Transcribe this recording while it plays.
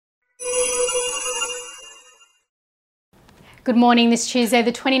Good morning, this Tuesday,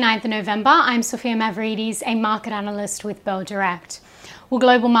 the 29th of November. I'm Sophia Mavridis, a market analyst with Bell Direct. Well,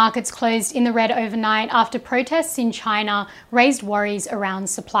 global markets closed in the red overnight after protests in China raised worries around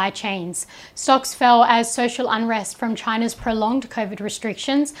supply chains. Stocks fell as social unrest from China's prolonged COVID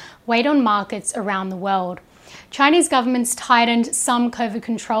restrictions weighed on markets around the world. Chinese governments tightened some COVID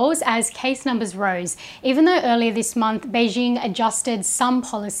controls as case numbers rose, even though earlier this month Beijing adjusted some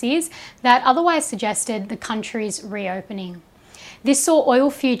policies that otherwise suggested the country's reopening. This saw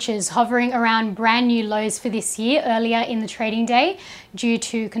oil futures hovering around brand new lows for this year earlier in the trading day due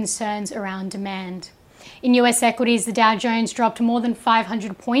to concerns around demand. In US equities, the Dow Jones dropped more than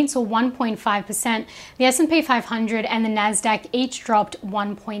 500 points or 1.5%. The S&P 500 and the Nasdaq each dropped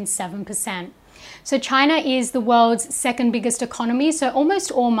 1.7%. So China is the world's second biggest economy, so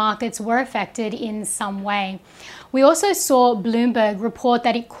almost all markets were affected in some way. We also saw Bloomberg report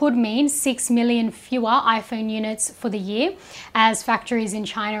that it could mean 6 million fewer iPhone units for the year as factories in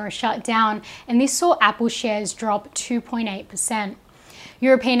China are shut down, and this saw Apple shares drop 2.8%.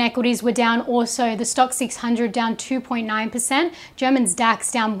 European equities were down also, the Stoxx 600 down 2.9%, German's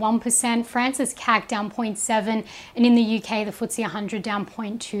DAX down 1%, France's CAC down 0.7%, and in the UK the FTSE 100 down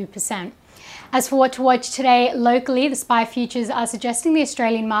 0.2%. As for what to watch today, locally the SPI futures are suggesting the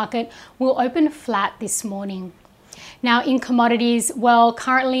Australian market will open flat this morning. Now in commodities, well,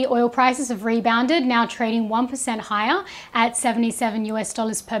 currently oil prices have rebounded, now trading 1% higher at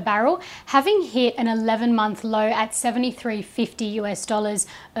 $77 per barrel, having hit an 11-month low at $73.50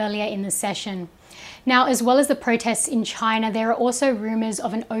 earlier in the session. Now, as well as the protests in China, there are also rumours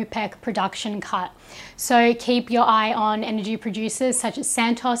of an OPEC production cut. So keep your eye on energy producers such as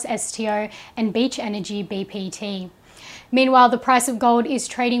Santos, STO, and Beach Energy, BPT. Meanwhile, the price of gold is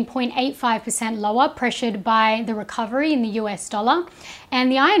trading 0.85% lower, pressured by the recovery in the US dollar.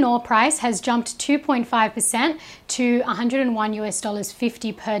 And the iron ore price has jumped 2.5% to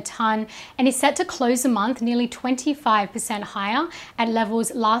 $101.50 per tonne and is set to close the month nearly 25% higher at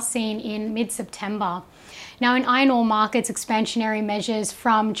levels last seen in mid-September. Now, in iron ore markets, expansionary measures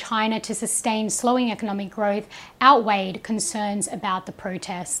from China to sustain slowing economic growth outweighed concerns about the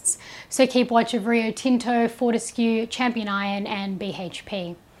protests. So keep watch of Rio Tinto, Fortescue, Champion Iron and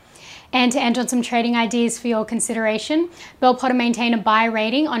BHP. And to end on some trading ideas for your consideration, Bell Potter maintain a buy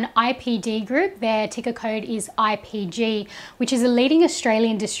rating on IPD Group. Their ticker code is IPG, which is a leading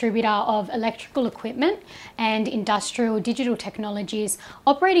Australian distributor of electrical equipment and industrial digital technologies,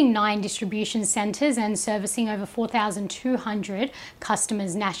 operating 9 distribution centres and servicing over 4,200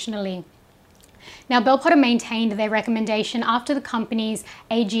 customers nationally. Now, Bell Potter maintained their recommendation after the company's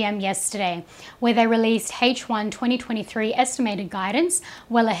AGM yesterday, where they released H1 2023 estimated guidance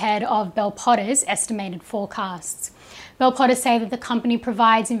well ahead of Bell Potter's estimated forecasts. Bell Potter say that the company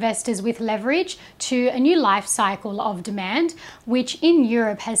provides investors with leverage to a new life cycle of demand, which in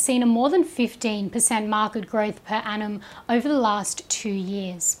Europe has seen a more than 15% market growth per annum over the last 2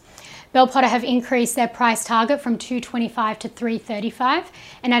 years. Bell Potter have increased their price target from $2.25 to $3.35,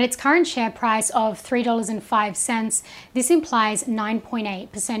 and at its current share price of $3.05, this implies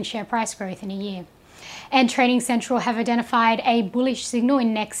 9.8% share price growth in a year. And Trading Central have identified a bullish signal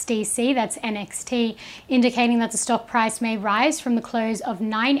in NEXTDC, that's NXT, indicating that the stock price may rise from the close of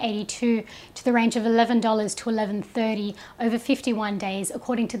 $9.82 to the range of $11 to $11.30 over 51 days,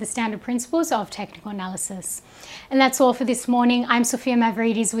 according to the standard principles of technical analysis. And that's all for this morning. I'm Sophia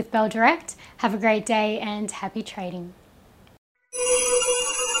Mavridis with Bell Direct. Have a great day and happy trading.